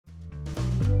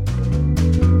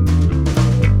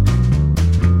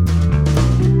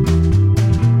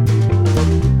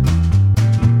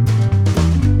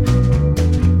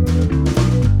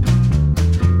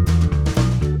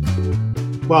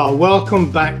Well,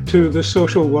 welcome back to the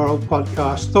Social World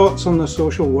podcast, Thoughts on the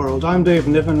Social World. I'm Dave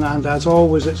Niven, and as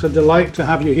always, it's a delight to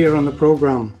have you here on the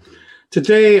program.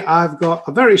 Today, I've got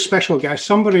a very special guest,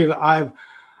 somebody that I've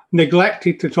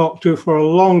neglected to talk to for a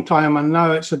long time, and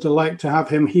now it's a delight to have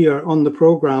him here on the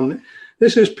program.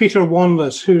 This is Peter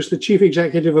Wanless, who's the Chief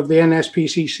Executive of the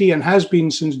NSPCC and has been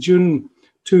since June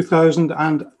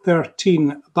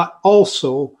 2013, but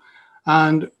also,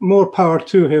 and more power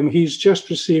to him, he's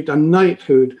just received a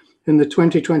knighthood in the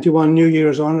 2021 New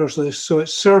Year's Honours List. So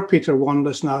it's Sir Peter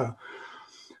Wanless now.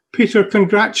 Peter,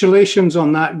 congratulations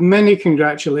on that. Many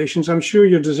congratulations. I'm sure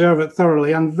you deserve it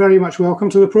thoroughly, and very much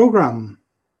welcome to the programme.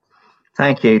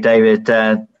 Thank you, David.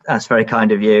 That's very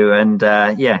kind of you. And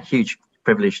huge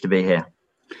privilege to be here.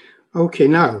 Okay,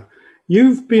 now,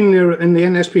 you've been there in the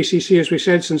NSPCC, as we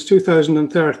said, since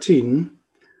 2013.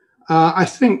 I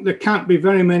think there can't be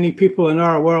very many people in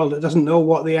our world that doesn't know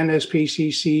what the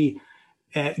NSPCC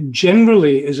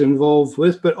generally is involved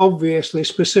with, but obviously,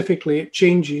 specifically, it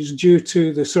changes due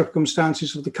to the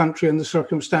circumstances of the country and the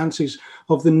circumstances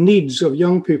of the needs of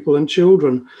young people and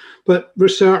children. But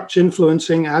research,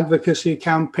 influencing, advocacy,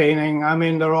 campaigning, I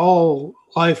mean, they're all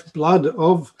lifeblood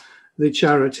of the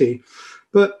charity.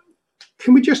 But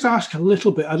can we just ask a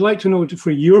little bit? I'd like to know, for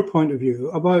your point of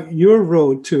view, about your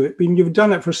road to it. I mean, you've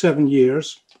done it for 7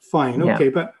 years, fine, okay.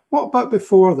 Yeah. But what about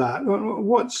before that?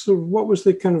 What was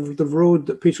the kind of the road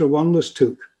that Peter Wanless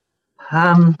took?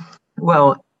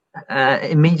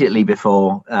 Immediately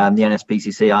before the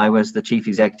NSPCC, I was the chief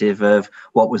executive of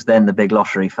what was then the Big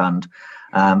Lottery Fund,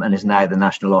 and is now the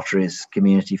National Lotteries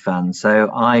Community Fund. So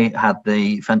I had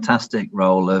the fantastic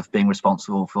role of being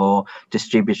responsible for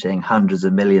distributing hundreds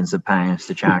of millions of pounds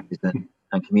to charities and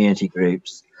community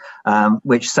groups,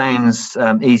 which sounds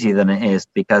easier than it is,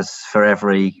 because for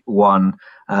every one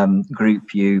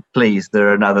group you please, there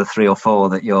are another 3 or 4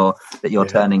 that you're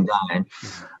turning down.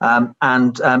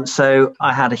 So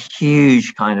I had a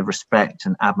huge kind of respect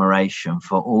and admiration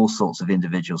for all sorts of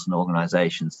individuals and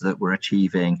organisations that were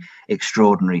achieving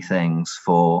extraordinary things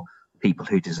for people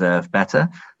who deserve better.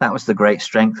 That was the great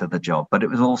strength of the job, but it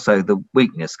was also the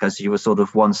weakness, because you were sort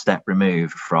of one step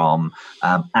removed from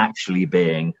actually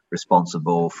being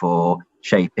responsible for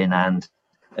shaping and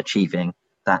achieving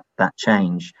that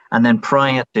change. And then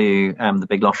prior to the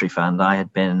Big Lottery Fund, I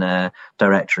had been a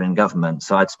director in government.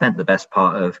 So I'd spent the best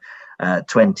part of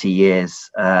 20 years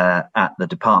at the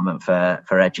Department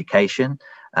for Education,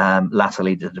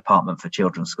 latterly the Department for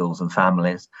Children, Schools and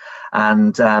Families,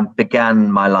 and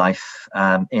began my life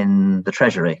in the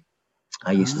Treasury.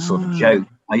 I used to sort of joke.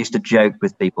 I used to joke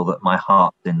with people that my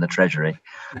heart's in the Treasury.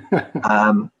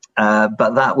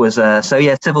 But that was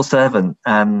civil servant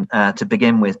to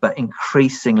begin with, but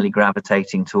increasingly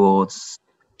gravitating towards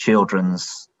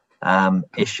children's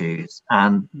issues,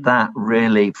 and that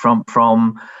really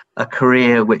from a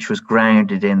career which was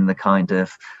grounded in the kind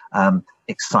of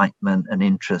excitement and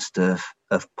interest of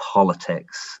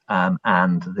politics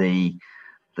and the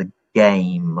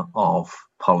game of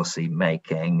policy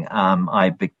making.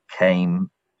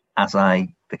 As I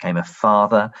became a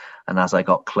father, and as I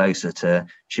got closer to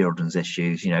children's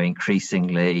issues,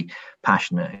 increasingly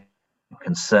passionate and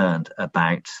concerned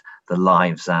about the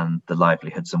lives and the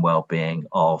livelihoods and well-being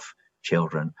of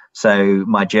children. So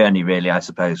my journey really, I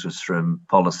suppose, was from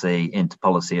policy into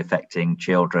policy affecting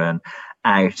children,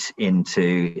 out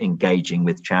into engaging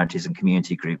with charities and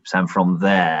community groups. And from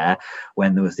there,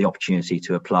 when there was the opportunity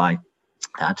to apply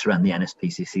to run the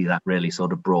NSPCC, that really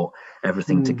sort of brought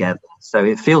everything together. So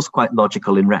it feels quite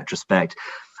logical in retrospect.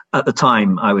 At the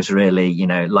time, I was really,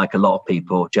 like a lot of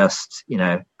people, just,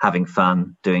 having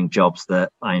fun, doing jobs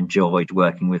that I enjoyed,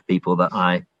 working with people that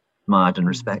I admired and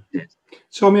respected.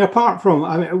 So, apart from,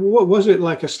 what was it,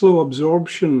 like a slow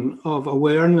absorption of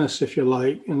awareness, if you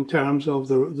like, in terms of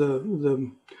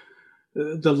the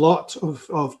lot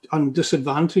of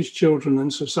disadvantaged children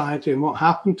in society and what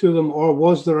happened to them, or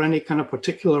was there any kind of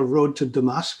particular road to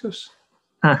Damascus?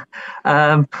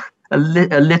 A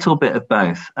little bit of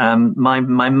both. My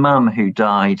mum, who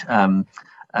died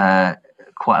quite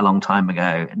a long time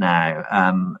ago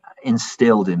now,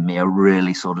 instilled in me a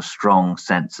really sort of strong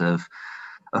sense of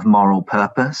moral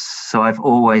purpose. So I've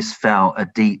always felt a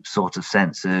deep sort of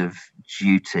sense of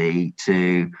duty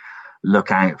to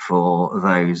look out for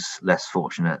those less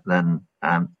fortunate than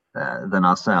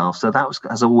ourselves. So that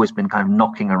has always been kind of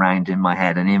knocking around in my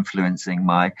head and influencing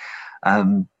my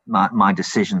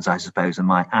decisions, I suppose, and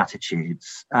my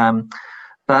attitudes.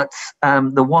 But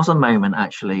there was a moment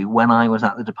actually when I was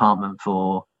at the Department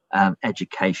for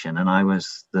education, and I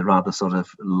was the rather sort of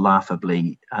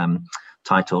laughably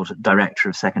titled Director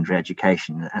of Secondary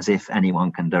Education, as if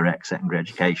anyone can direct secondary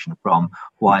education from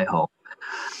Whitehall.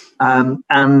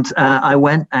 And I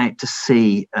went out to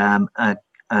see a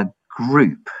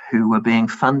group who were being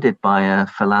funded by a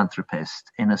philanthropist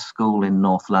in a school in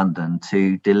North London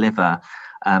to deliver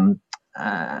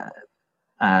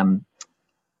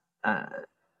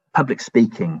public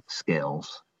speaking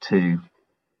skills to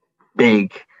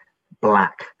big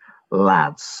black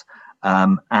lads.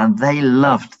 And they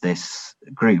loved this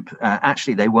group.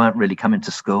 Actually, they weren't really coming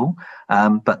to school,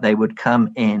 but they would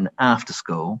come in after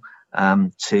school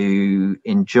to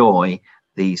enjoy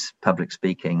these public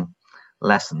speaking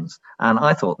lessons. And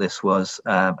I thought this was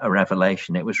a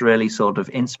revelation. It was really sort of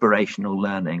inspirational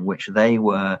learning, which they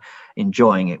were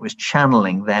enjoying. It was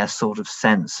channeling their sort of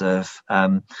sense of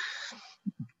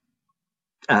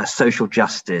social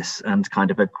justice and kind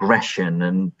of aggression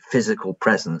and physical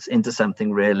presence into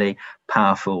something really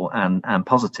powerful and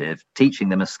positive, teaching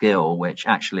them a skill which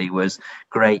actually was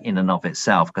great in and of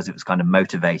itself, because it was kind of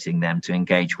motivating them to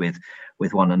engage with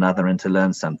one another and to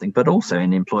learn something, but also in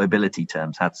employability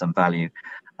terms had some value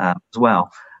as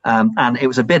well. And it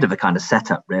was a bit of a kind of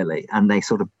setup, really. And they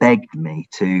sort of begged me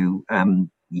to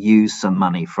use some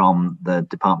money from the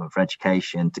Department for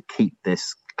Education to keep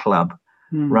this club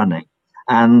running.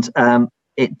 And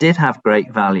it did have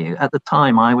great value. At the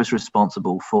time, I was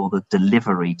responsible for the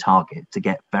delivery target to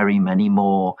get very many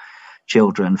more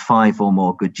children 5 or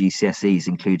more good GCSEs,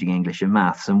 including English and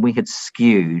maths. And we had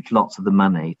skewed lots of the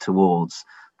money towards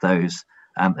those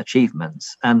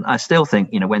achievements. And I still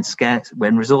think,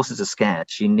 when resources are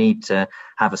scarce, you need to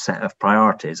have a set of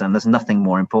priorities. And there's nothing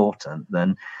more important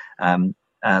than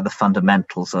the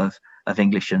fundamentals of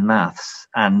English and maths.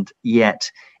 And yet,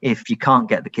 if you can't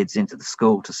get the kids into the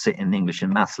school to sit in English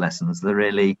and maths lessons, there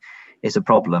really is a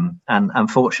problem. And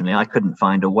unfortunately, I couldn't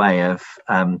find a way of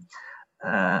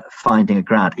finding a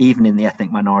grant, even in the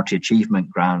ethnic minority achievement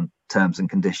grant terms and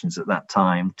conditions at that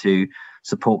time, to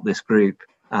support this group.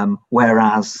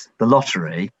 Whereas the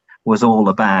lottery was all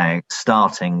about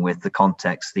starting with the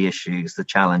context, the issues, the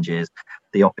challenges,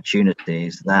 the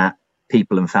opportunities that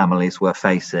people and families were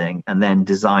facing, and then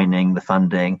designing the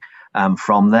funding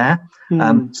from there.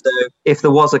 So if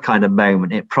there was a kind of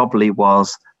moment, it probably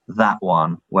was that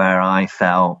one where I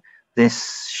felt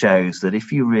this shows that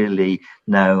if you really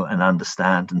know and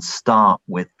understand and start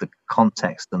with the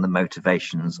context and the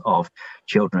motivations of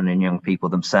children and young people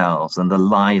themselves and the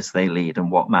lives they lead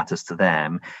and what matters to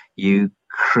them, you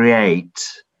create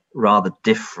rather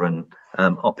different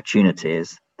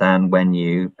opportunities than when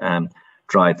you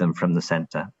drive them from the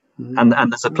centre. And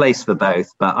there's a place for both,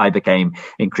 but I became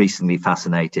increasingly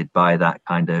fascinated by that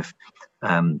kind of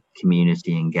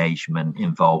community engagement,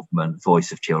 involvement,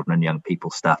 voice of children and young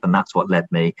people stuff. And that's what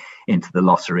led me into the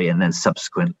lottery and then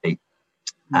subsequently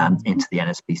into the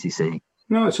NSPCC.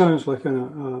 No, it sounds like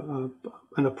an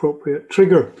appropriate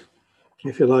trigger,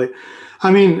 if you like.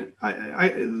 I mean,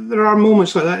 there are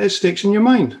moments like that, it sticks in your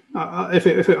mind. If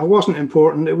it wasn't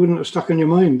important, it wouldn't have stuck in your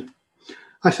mind.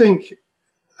 I think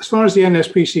as far as the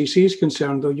NSPCC is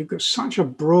concerned, though, you've got such a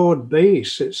broad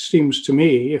base, it seems to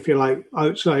me, if you like,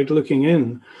 outside looking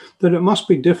in, that it must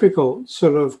be difficult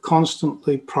sort of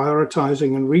constantly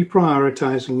prioritizing and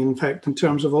reprioritizing, in fact, in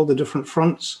terms of all the different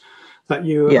fronts that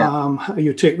you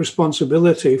take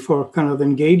responsibility for kind of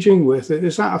engaging with.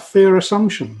 Is that a fair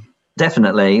assumption?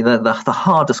 Definitely. The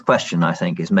hardest question, I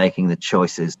think, is making the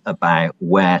choices about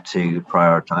where to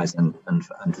prioritize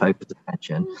and focus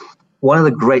attention. One of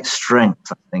the great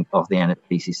strengths, I think, of the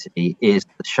NSPCC is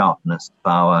the sharpness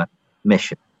of our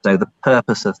mission. So the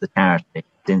purpose of the charity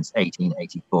since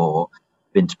 1884 has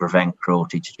been to prevent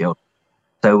cruelty to children.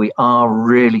 So we are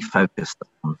really focused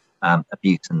on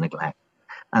abuse and neglect.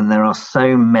 And there are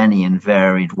so many and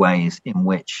varied ways in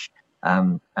which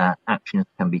actions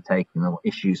can be taken or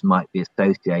issues might be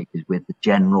associated with the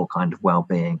general kind of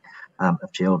well-being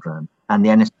of children. And the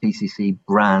NSPCC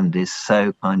brand is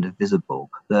so kind of visible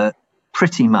that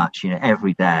pretty much,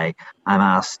 every day I'm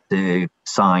asked to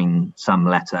sign some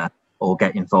letter or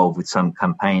get involved with some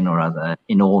campaign or other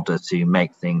in order to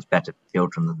make things better for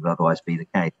children than would otherwise be the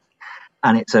case.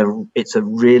 And it's a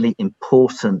really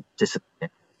important discipline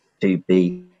to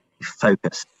be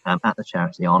focused at the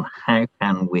charity on how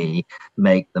can we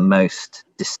make the most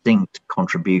distinct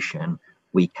contribution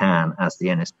we can as the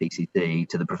NSPCC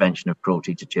to the prevention of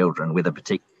cruelty to children, with a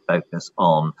particular focus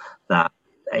on that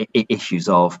issues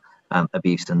of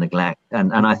abuse and neglect.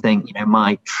 And I think,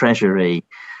 my Treasury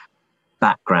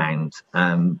background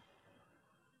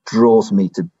draws me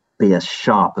to be as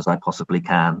sharp as I possibly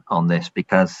can on this,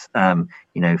 because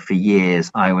for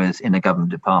years I was in a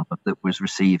government department that was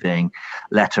receiving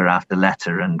letter after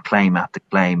letter and claim after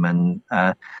claim and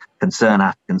concern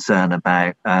after concern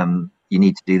about you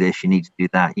need to do this, you need to do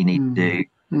that, you need to do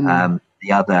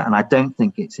the other. And I don't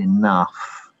think it's enough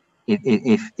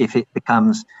if it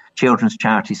becomes children's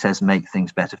charity says make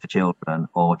things better for children,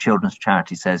 or children's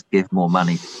charity says give more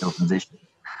money to children's issues.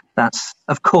 That's,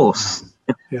 of course,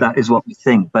 that is what we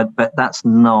think, but that's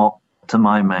not, to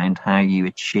my mind, how you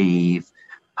achieve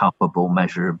palpable,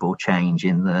 measurable change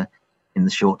in the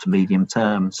short to medium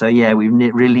term. So we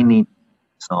really need to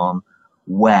focus on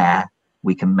where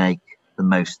we can make the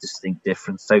most distinct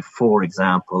difference. So, for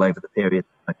example, over the period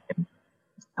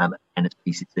at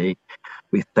NSPCC,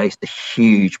 we've placed a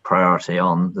huge priority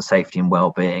on the safety and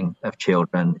well-being of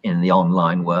children in the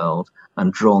online world,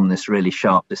 and drawn this really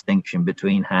sharp distinction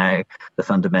between how the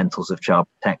fundamentals of child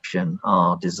protection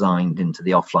are designed into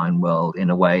the offline world in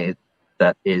a way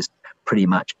that is pretty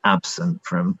much absent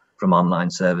from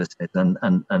online services.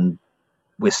 And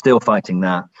we're still fighting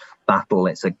that battle.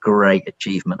 It's a great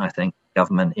achievement. I think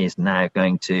government is now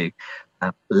going to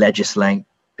legislate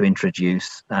to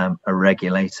introduce a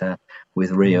regulator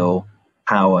with real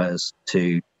powers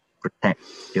to protect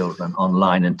children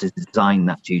online and to design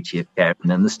that duty of care.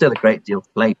 And there's still a great deal to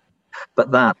play,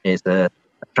 but that is a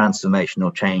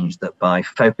transformational change, that by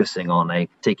focusing on a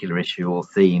particular issue or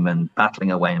theme and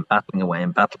battling away and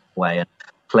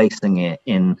placing it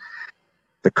in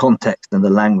the context and the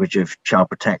language of child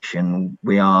protection,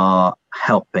 we are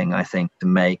helping, I think, to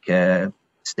make a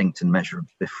distinct and measurable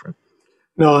difference.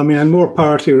 No, I mean, and more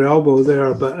power to your elbow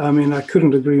there, but I mean, I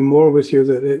couldn't agree more with you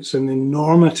that it's an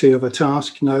enormity of a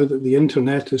task now that the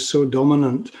internet is so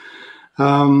dominant,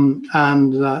 and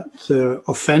that the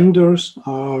offenders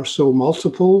are so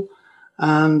multiple,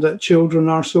 and that children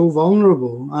are so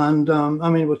vulnerable. And I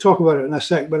mean, we'll talk about it in a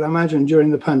sec, but I imagine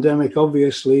during the pandemic,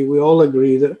 obviously, we all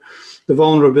agree that the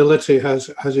vulnerability has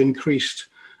increased,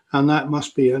 and that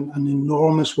must be an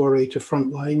enormous worry to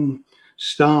frontline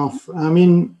staff. I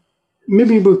mean,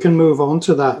 maybe we can move on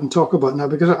to that and talk about now,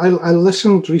 because I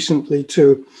listened recently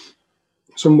to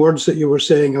some words that you were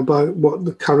saying about what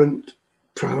the current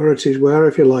priorities were,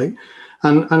 if you like.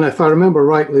 And if I remember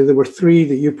rightly, there were three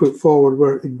that you put forward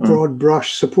were broad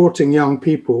brush: supporting young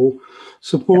people,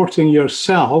 supporting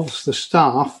yourselves, the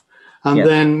staff, and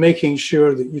then making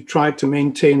sure that you tried to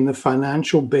maintain the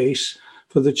financial base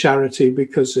for the charity,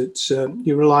 because it's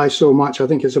you rely so much, I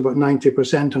think it's about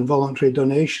 90% on voluntary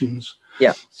donations.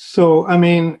 Yeah. So, I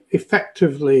mean,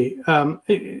 effectively,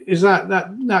 is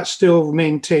that still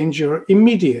maintains your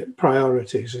immediate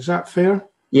priorities? Is that fair?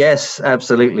 Yes,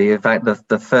 absolutely. In fact,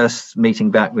 the first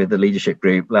meeting back with the leadership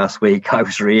group last week, I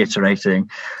was reiterating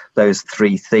those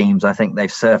three themes. I think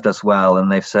they've served us well,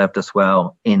 and they've served us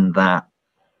well in that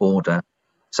order.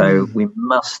 So we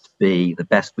must be the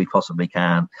best we possibly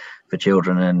can for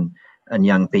children and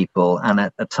young people. And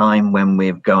at a time when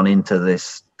we've gone into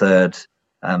this third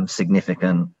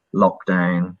significant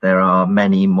lockdown, there are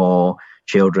many more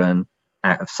children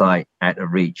out of sight, out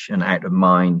of reach, and out of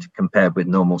mind compared with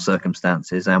normal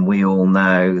circumstances. And we all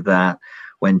know that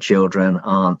when children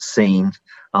aren't seen,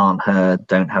 aren't heard,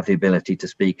 don't have the ability to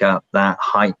speak up, that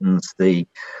heightens the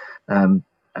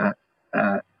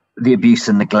abuse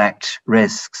and neglect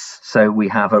risks. So we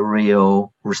have a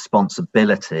real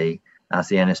responsibility as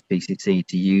the NSPCC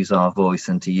to use our voice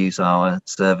and to use our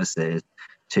services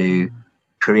to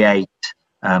create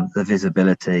the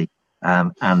visibility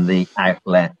and the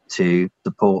outlet to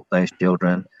support those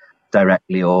children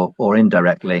directly or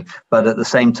indirectly. But at the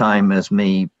same time as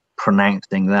me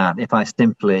pronouncing that, if I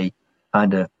simply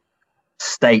kind of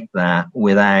state that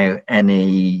without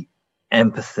any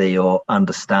empathy or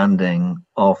understanding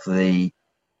of the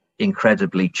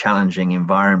incredibly challenging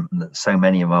environment that so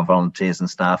many of our volunteers and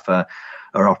staff are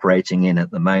operating in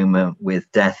at the moment, with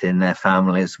death in their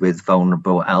families, with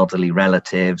vulnerable elderly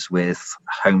relatives, with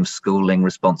homeschooling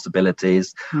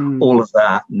responsibilities, all of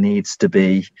that needs to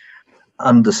be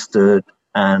understood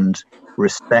and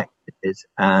respected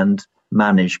and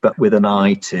managed, but with an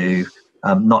eye to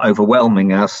not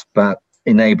overwhelming us, but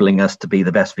enabling us to be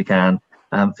the best we can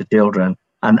for children.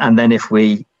 And then if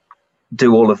we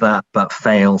do all of that, but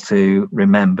fail to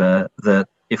remember that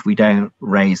if we don't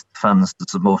raise funds to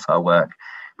support our work,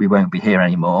 we won't be here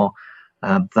anymore,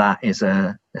 that is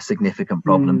a significant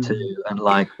problem too. And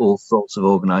like all sorts of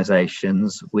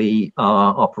organisations, we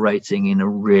are operating in a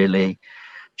really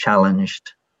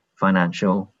challenged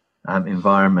financial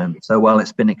environment. So while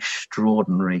it's been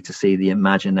extraordinary to see the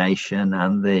imagination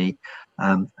and the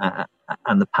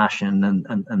passion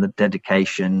and the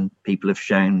dedication people have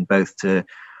shown both to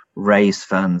raise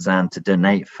funds and to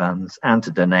donate funds and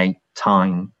to donate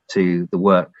time to the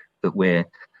work that we're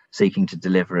seeking to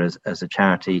deliver as a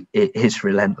charity, it is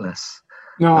relentless.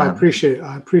 No, I appreciate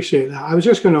that. I was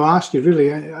just going to ask you,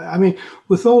 really, I mean,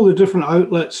 with all the different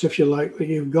outlets, if you like, that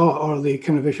you've got, or the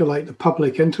kind of, if you like, the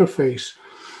public interface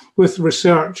with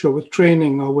research or with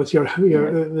training or with your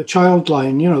the child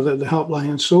line, you know, the helpline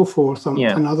and so forth,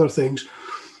 and other things.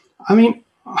 I mean,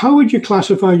 how would you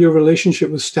classify your relationship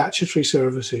with statutory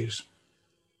services?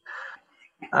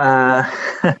 I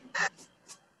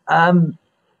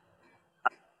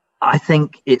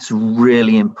think it's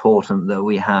really important that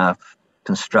we have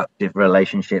constructive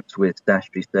relationships with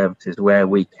statutory services where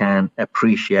we can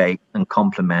appreciate and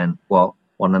complement what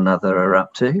one another are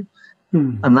up to.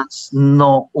 And that's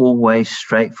not always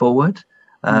straightforward.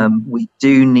 We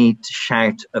do need to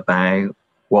shout about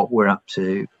what we're up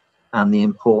to and the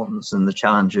importance and the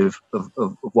challenge of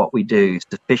what we do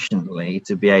sufficiently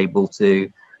to be able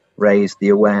to raise the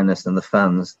awareness and the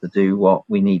funds to do what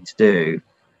we need to do.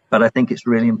 But I think it's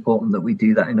really important that we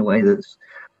do that in a way that's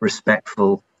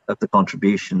respectful of the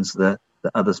contributions that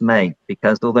others make,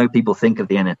 because although people think of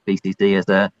the NSPCC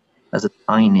as a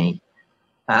tiny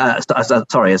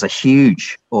as a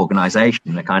huge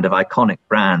organization, a kind of iconic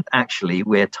brand, actually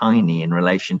we're tiny in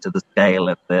relation to the scale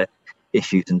of the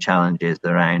issues and challenges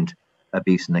around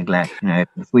abuse and neglect. You know,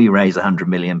 if we raise £100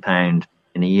 million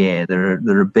in a year, there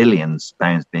are billions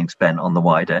pounds being spent on the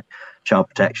wider child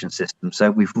protection system. So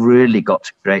we've really got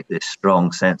to create this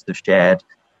strong sense of shared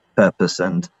purpose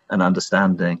and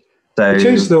understanding. So it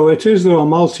is though a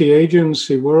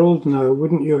multi-agency world now,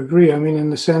 wouldn't you agree? I mean, in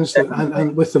the sense that,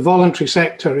 and with the voluntary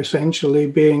sector essentially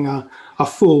being a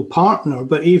full partner,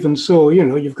 but even so, you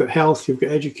know, you've got health, you've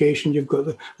got education, you've got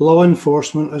the law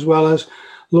enforcement as well as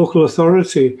local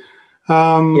authority. You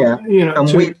know,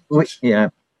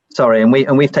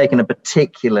 and we've taken a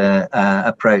particular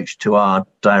approach to our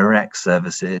direct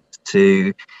services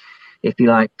to, if you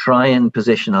like, try and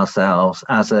position ourselves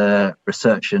as a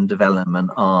research and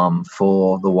development arm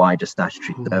for the wider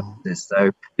statutory services.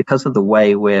 So because of the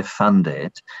way we're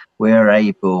funded, we're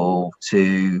able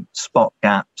to spot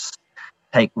gaps,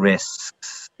 take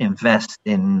risks, invest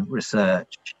in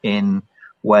research in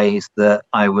ways that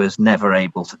I was never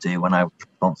able to do when I was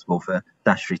responsible for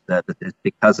statutory services,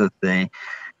 because of the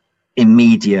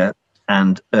immediate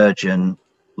and urgent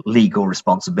legal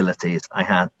responsibilities I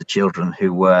had to children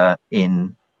who were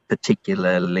in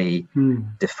particularly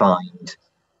defined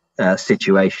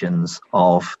situations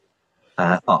of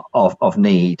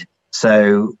need.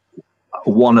 So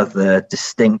one of the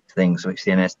distinct things which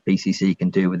the NSPCC can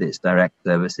do with its direct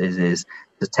services is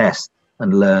to test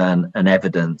and learn and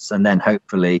evidence, and then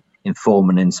hopefully inform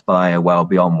and inspire well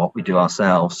beyond what we do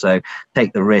ourselves. So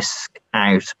take the risk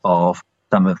out of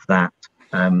some of that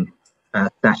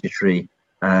statutory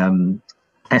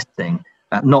testing,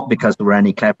 not because we're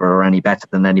any cleverer or any better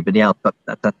than anybody else, but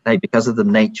because of the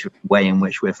nature of the way in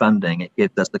which we're funding, it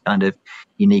gives us the kind of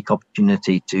unique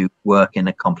opportunity to work in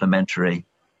a complementary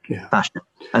fashion.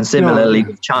 And similarly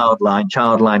with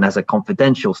Childline as a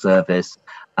confidential service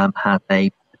has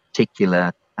a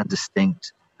particular and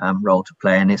distinct role to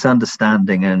play, and it's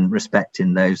understanding and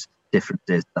respecting those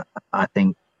differences that I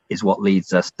think is what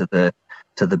leads us to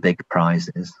the big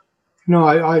prizes. No,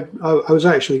 I was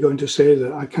actually going to say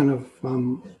that I kind of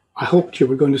I hoped you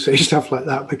were going to say stuff like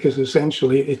that, because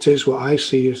essentially it is what I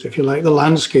see as, if you like, the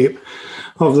landscape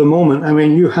of the moment. I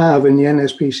mean, you have in the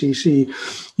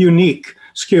NSPCC unique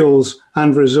skills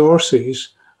and resources,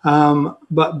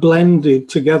 but blended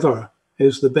together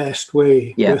is the best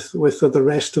way with the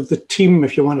rest of the team,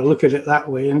 if you want to look at it that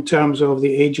way, in terms of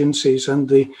the agencies and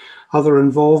the other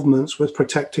involvements with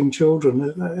protecting children.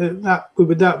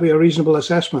 Would that be a reasonable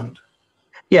assessment?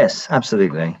 Yes,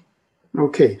 absolutely.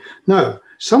 Okay. Now,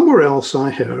 somewhere else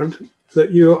I heard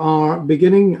that you are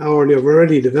beginning, or you've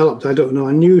already developed, I don't know,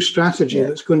 a new strategy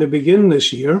that's going to begin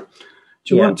this year.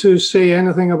 Do you want to say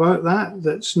anything about that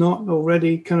that's not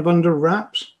already kind of under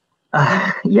wraps?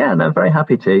 No, very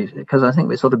happy to, because I think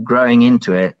we're sort of growing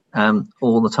into it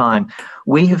all the time.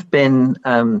 We have been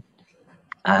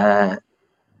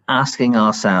asking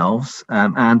ourselves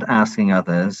and asking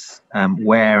others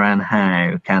where and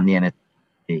how can the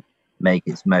NSPCC make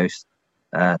its most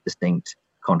distinct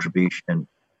contribution.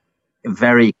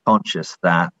 Very conscious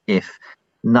that if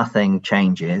nothing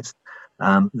changes,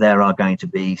 there are going to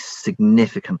be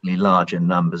significantly larger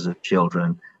numbers of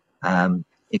children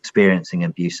experiencing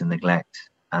abuse and neglect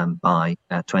by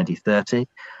 2030,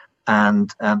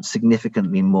 and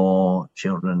significantly more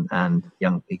children and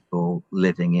young people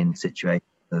living in situations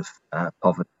of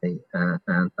poverty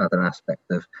and other aspects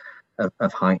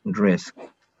of heightened risk.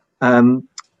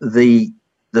 the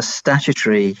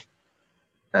statutory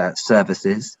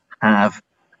services have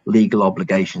legal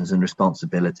obligations and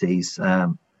responsibilities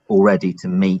already to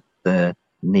meet the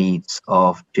needs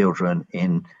of children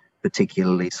in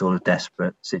particularly sort of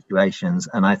desperate situations.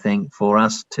 And I think for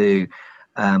us to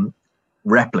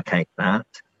replicate that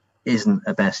isn't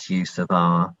a best use of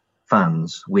our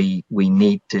funds. We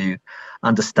need to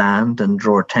understand and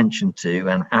draw attention to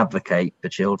and advocate for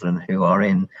children who are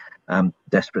in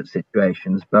desperate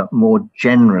situations, but more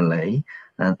generally,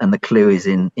 and the clue is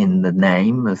in the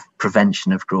name of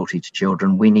prevention of cruelty to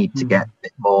children, we need to get a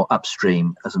bit more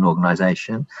upstream as an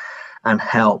organisation and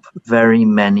help very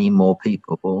many more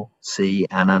people see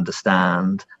and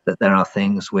understand that there are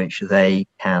things which they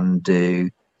can do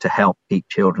to help keep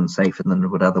children safer than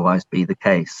would otherwise be the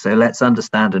case. So let's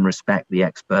understand and respect the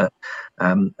expert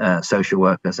social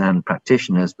workers and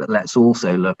practitioners, but let's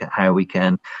also look at how we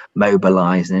can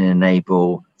mobilise and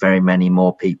enable very many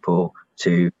more people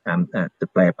to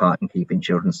play a part in keeping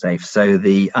children safe. So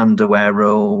the underwear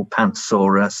rule,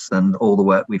 Pantsaurus, and all the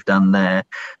work we've done there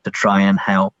to try and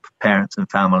help parents and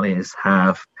families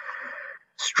have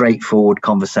straightforward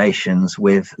conversations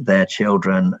with their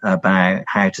children about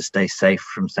how to stay safe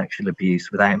from sexual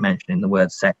abuse without mentioning the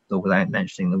word sex or without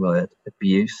mentioning the word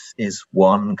abuse is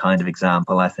one kind of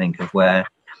example, I think, of where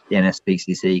the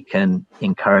NSPCC can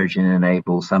encourage and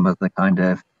enable some of the kind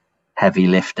of heavy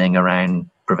lifting around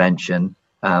prevention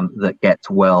that gets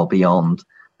well beyond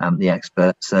the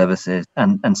expert services.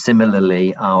 And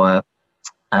similarly, our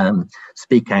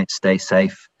Speak Out, Stay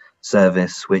Safe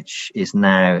service, which is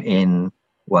now in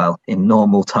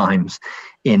normal times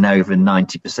in over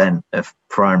 90% of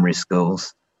primary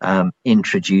schools,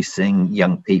 introducing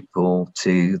young people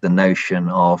to the notion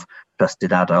of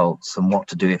trusted adults and what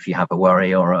to do if you have a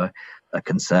worry or a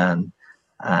concern.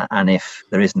 And if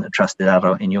there isn't a trusted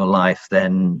adult in your life,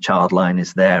 then Childline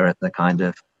is there at the kind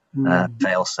of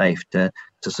fail-safe to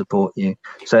support you.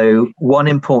 So one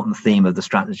important theme of the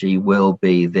strategy will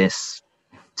be this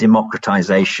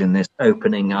democratization, this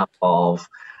opening up of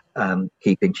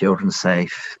keeping children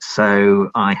safe. So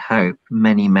I hope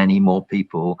many, many more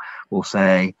people will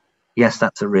say, yes,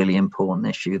 that's a really important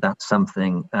issue. That's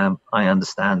something I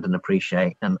understand and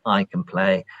appreciate, and I can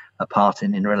play a part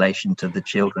in relation to the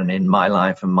children in my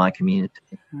life and my community.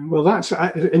 Well, that's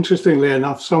interestingly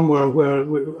enough somewhere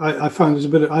where I found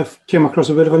I've came across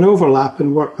a bit of an overlap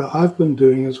in work that I've been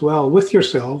doing as well with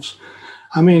yourselves.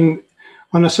 I mean,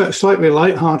 on a slightly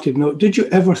light-hearted note, did you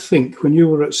ever think when you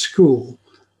were at school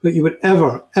that you would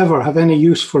ever have any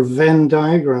use for Venn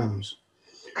diagrams?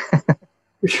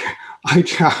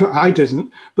 I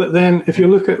didn't. But then if you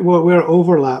look at where it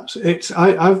overlaps,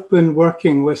 I've been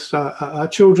working with a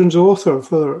children's author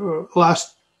for the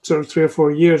last sort of 3 or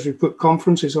 4 years. We put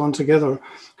conferences on together,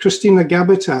 Christina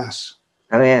Gabitas.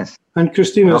 Oh, yes. And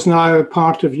Christina is now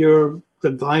part of your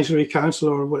advisory council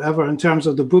or whatever in terms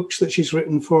of the books that she's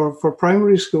written for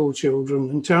primary school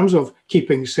children in terms of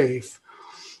keeping safe.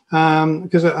 And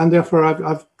therefore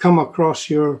I've come across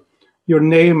your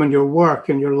name and your work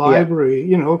and your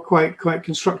library, quite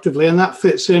constructively. And that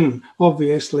fits in,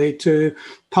 obviously, to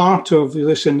part of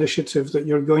this initiative that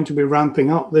you're going to be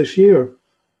ramping up this year.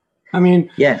 I mean,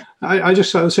 I just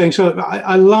started saying, so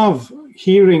I love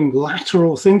hearing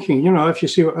lateral thinking, if you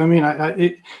see what I mean.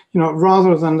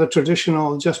 Rather than the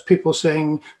traditional just people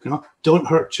saying, don't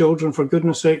hurt children, for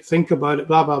goodness sake, think about it,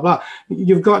 blah, blah, blah.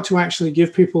 You've got to actually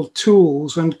give people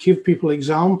tools and give people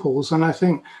examples. And I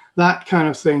think that kind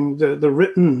of thing, the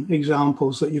written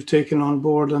examples that you've taken on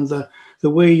board and the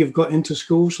way you've got into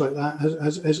schools like that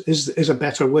is a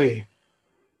better way.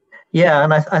 Yeah,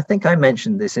 and I think I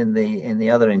mentioned this in the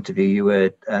other interview you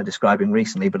were describing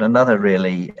recently, but another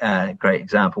really great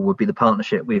example would be the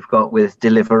partnership we've got with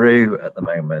Deliveroo at the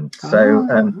moment. So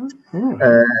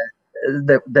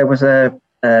there was a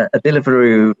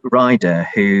Deliveroo rider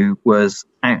who was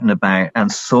out and about and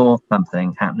saw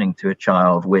something happening to a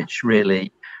child which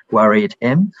really worried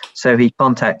him. So he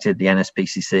contacted the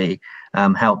NSPCC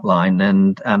helpline,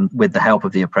 and with the help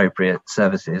of the appropriate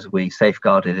services, we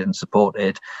safeguarded and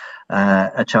supported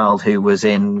a child who was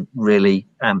in really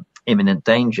imminent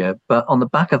danger. But on the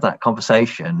back of that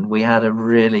conversation, we had a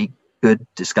really good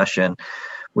discussion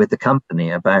with the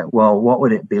company about, well, what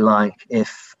would it be like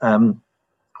if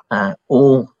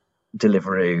all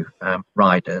Deliveroo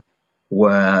riders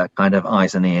were kind of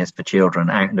eyes and ears for children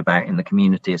out and about in the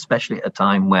community, especially at a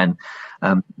time when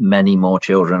many more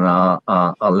children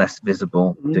are less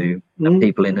visible to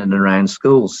people in and around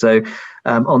schools. So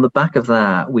on the back of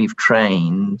that, we've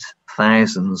trained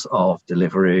thousands of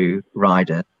Deliveroo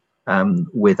riders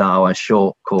with our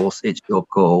short course, It's Your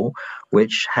Call,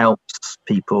 which helps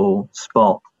people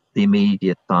spot the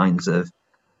immediate signs of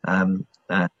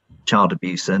child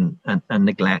abuse and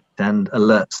neglect, and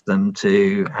alerts them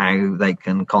to how they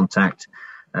can contact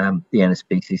the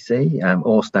NSPCC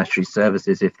or statutory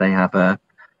services if they have a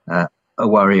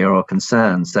worry or a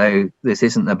concern. So this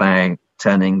isn't about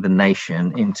turning the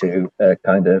nation into a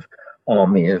kind of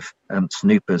army of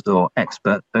snoopers or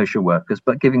expert social workers,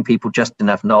 but giving people just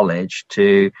enough knowledge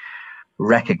to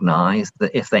recognise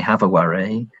that if they have a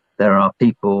worry, there are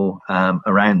people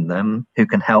around them who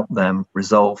can help them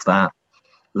resolve that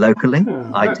locally,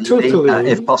 ideally, totally.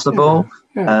 If possible.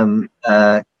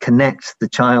 Connect the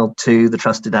child to the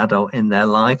trusted adult in their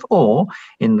life, or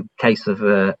in the case of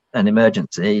an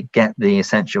emergency, get the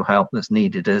essential help that's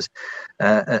needed as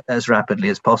rapidly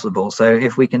as possible. So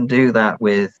if we can do that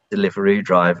with Deliveroo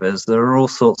drivers, there are all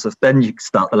sorts of, then you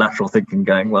start the lateral thinking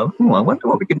going, well, I wonder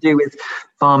what we can do with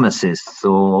pharmacists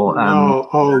or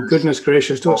goodness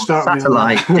gracious, don't start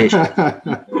satellite dishes,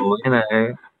 or, you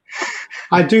know.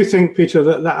 I do think, Peter,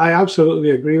 that I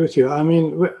absolutely agree with you. I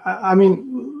mean,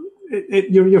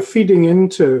 you're feeding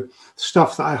into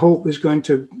stuff that I hope is going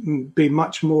to be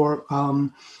much more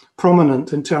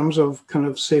prominent in terms of kind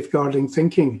of safeguarding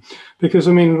thinking. Because,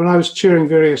 I mean, when I was chairing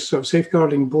various sort of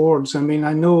safeguarding boards, I mean,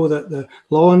 I know that the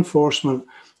law enforcement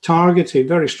targeted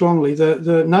very strongly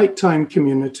the nighttime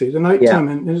community, the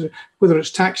nighttime, whether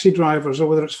it's taxi drivers or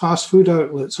whether it's fast food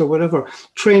outlets or whatever,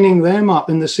 training them up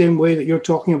in the same way that you're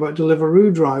talking about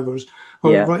Deliveroo drivers.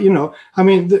 Or, you know, I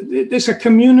mean, it's a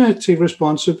community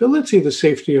responsibility, the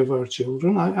safety of our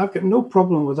children. I've got no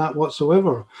problem with that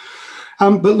whatsoever.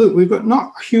 But look, we've got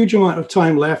not a huge amount of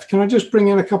time left. Can I just bring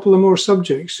in a couple of more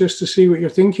subjects just to see what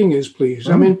your thinking is, please?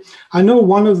 I mean, I know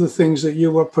one of the things that you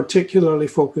were particularly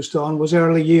focused on was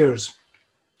early years.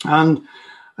 And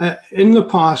in the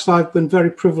past, I've been very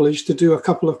privileged to do a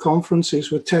couple of conferences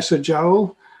with Tessa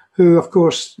Jowell, who, of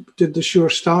course, did the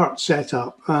Sure Start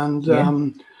setup. And,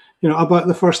 you know, about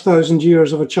the first 1,000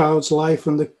 years of a child's life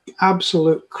and the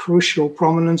absolute crucial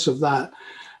prominence of that.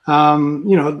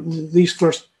 You know, these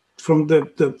first, from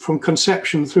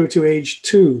conception through to age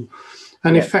 2,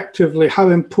 and effectively how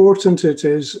important it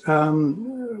is,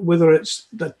 whether it's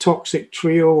the toxic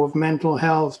trio of mental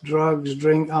health, drugs,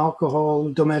 drink, alcohol,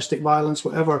 domestic violence,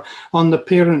 whatever, on the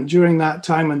parent during that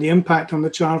time, and the impact on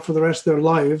the child for the rest of their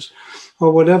lives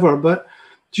or whatever. But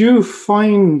do you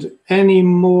find any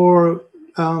more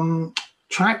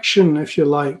traction, if you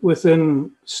like,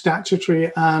 within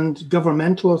statutory and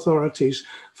governmental authorities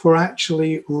for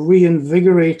actually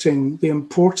reinvigorating the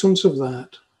importance of that?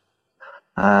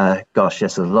 Gosh,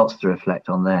 yes, there's lots to reflect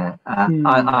on there.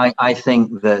 I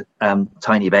think that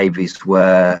tiny babies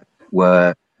were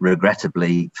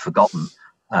regrettably forgotten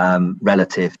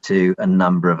relative to a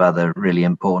number of other really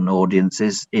important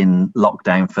audiences in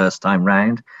lockdown first time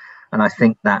round. And I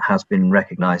think that has been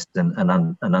recognised and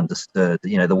understood.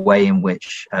 You know, the way in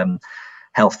which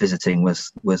health visiting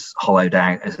was hollowed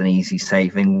out as an easy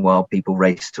saving while people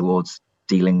raced towards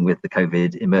dealing with the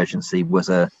COVID emergency was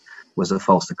a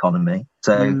false economy.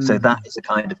 So that is a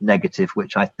kind of negative,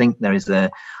 which I think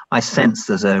I sense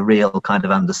there's a real kind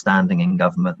of understanding in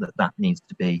government that needs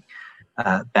to be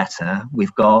better.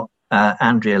 We've got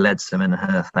Andrea Leadsom in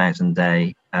her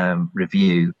 1,000-day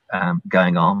review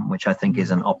going on, which I think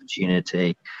is an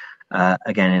opportunity,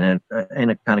 again, in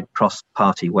a kind of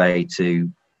cross-party way to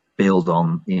build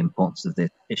on the importance of this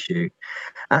issue.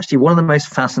 Actually, one of the most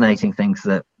fascinating things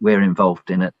that we're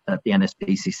involved in at the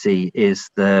NSPCC is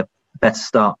the Better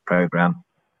Start programme,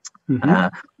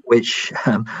 which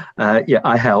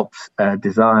I helped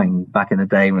design back in the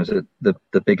day when it was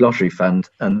the Big Lottery Fund,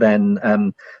 and then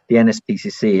the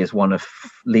NSPCC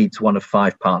leads one of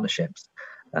 5 partnerships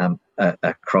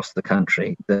across the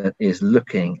country that is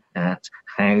looking at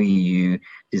how you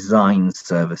design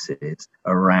services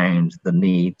around the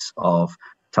needs of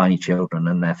tiny children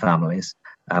and their families,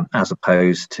 as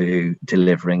opposed to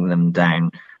delivering them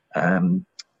down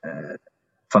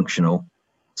functional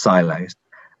silos.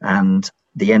 And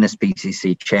the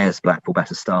NSPCC chairs Blackpool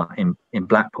Better Start in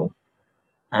Blackpool.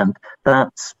 And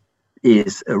that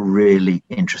is a really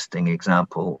interesting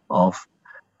example of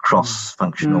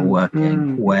cross-functional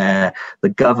working, where the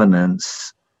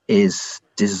governance is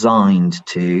designed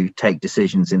to take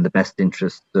decisions in the best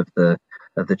interest of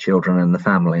the children and the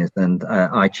families. And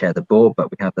I chair the board, but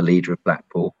we have the leader of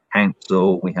Blackpool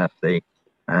Council, we have the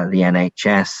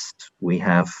NHS, we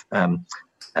have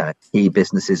key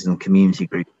businesses and community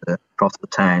groups across the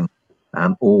town,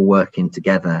 all working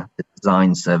together to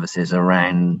design services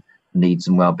around needs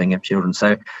and well-being of children.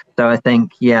 So I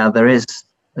think,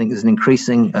 there's an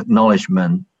increasing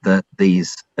acknowledgement that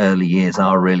these early years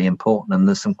are really important, and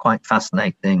there's some quite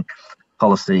fascinating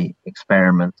policy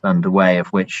experiments underway, of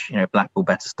which, you know, Blackpool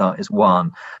Better Start is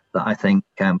one, that I think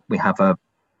we have a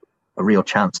real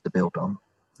chance to build on.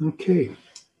 Okay.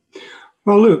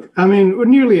 Well, look, I mean, we're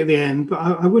nearly at the end, but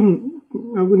I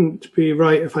wouldn't be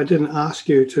right if I didn't ask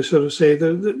you to sort of say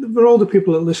that for all the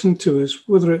people that listen to us,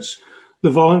 whether it's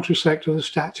the voluntary sector, the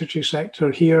statutory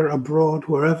sector, here, abroad,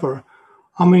 wherever,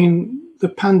 I mean, the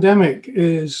pandemic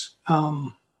is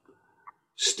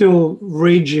still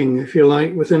raging, if you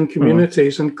like, within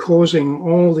communities and causing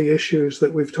all the issues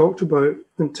that we've talked about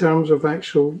in terms of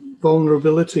actual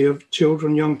vulnerability of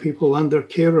children, young people and their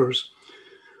carers.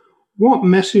 What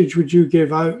message would you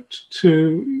give out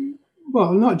to,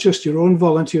 well, not just your own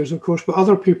volunteers, of course, but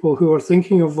other people who are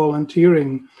thinking of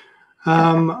volunteering,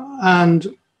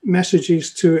 and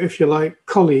messages to, if you like,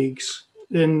 colleagues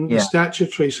in the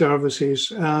statutory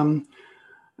services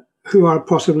who are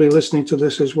possibly listening to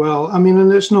this as well? I mean,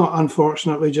 and it's not,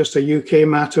 unfortunately, just a UK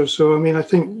matter. So, I mean, I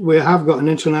think we have got an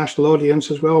international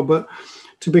audience as well. But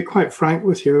to be quite frank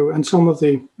with you, and some of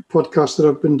the podcasts that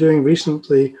I've been doing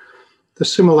recently, the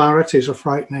similarities are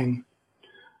frightening.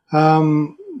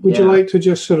 Would you like to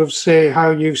just sort of say how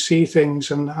you see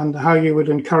things and how you would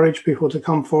encourage people to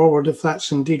come forward if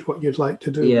that's indeed what you'd like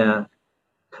to do? Yeah.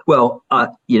 Well,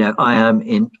 you know, I am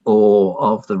in awe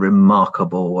of the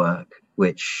remarkable work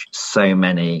which so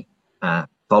many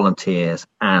volunteers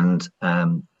and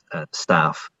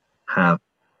staff have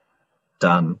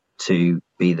done to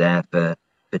be there for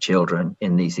children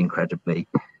in these incredibly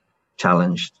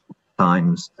challenged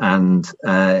times. And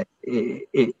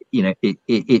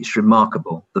it's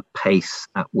remarkable the pace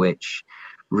at which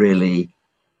really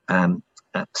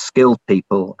skilled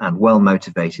people and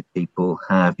well-motivated people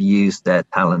have used their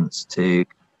talents to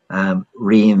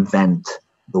reinvent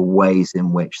the ways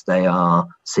in which they are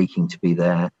seeking to be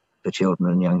there for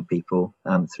children and young people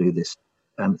through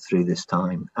this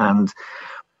time. And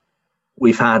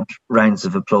we've had rounds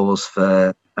of applause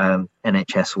for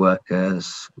NHS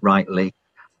workers, rightly.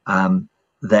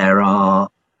 There are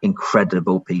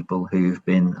incredible people who've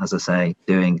been, as I say,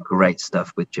 doing great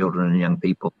stuff with children and young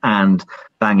people and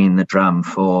banging the drum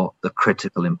for the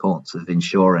critical importance of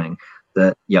ensuring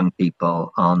that young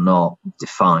people are not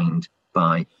defined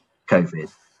by COVID,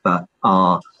 but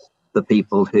are the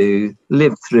people who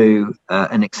lived through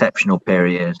an exceptional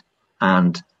period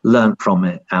and learnt from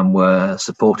it and were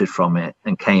supported from it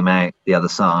and came out the other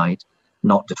side,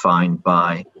 not defined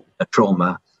by a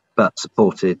trauma, but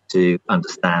supported to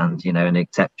understand, you know, an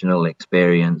exceptional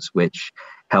experience which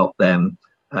helped them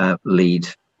lead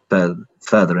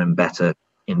further and better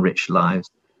enriched lives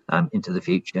into the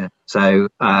future. So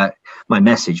my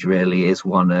message really is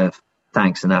one of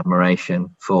thanks and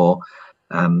admiration for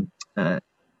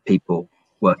people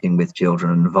working with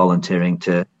children and volunteering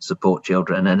to support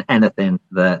children, and anything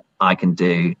that I can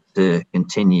do to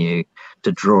continue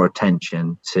to draw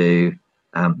attention to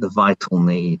the vital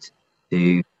need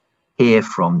to hear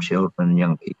from children and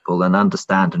young people and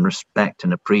understand and respect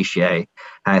and appreciate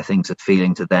how things are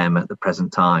feeling to them at the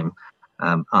present time.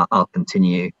 I'll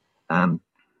continue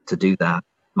to do that.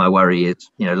 My worry is,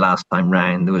 you know, last time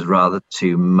round there was rather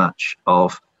too much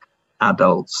of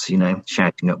adults, you know,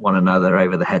 shouting at one another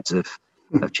over the heads of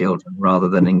children rather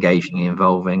than engaging and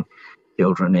involving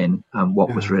children in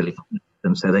what was really happening to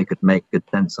them so they could make good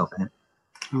sense of it.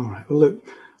 All right. Well, look,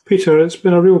 Peter, it's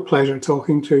been a real pleasure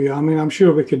talking to you. I mean, I'm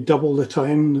sure we could double the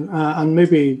time and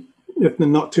maybe if in the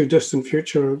not too distant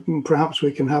future, perhaps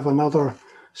we can have another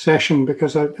session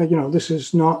because, this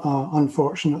is not,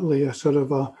 unfortunately, a sort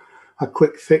of a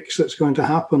quick fix that's going to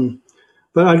happen.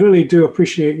 But I really do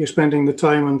appreciate you spending the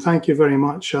time, and thank you very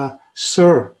much,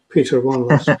 Sir Peter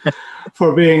Wanless,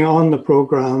 for being on the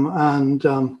programme and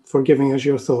for giving us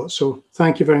your thoughts. So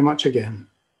thank you very much again.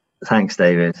 Thanks,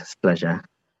 David. It's a pleasure.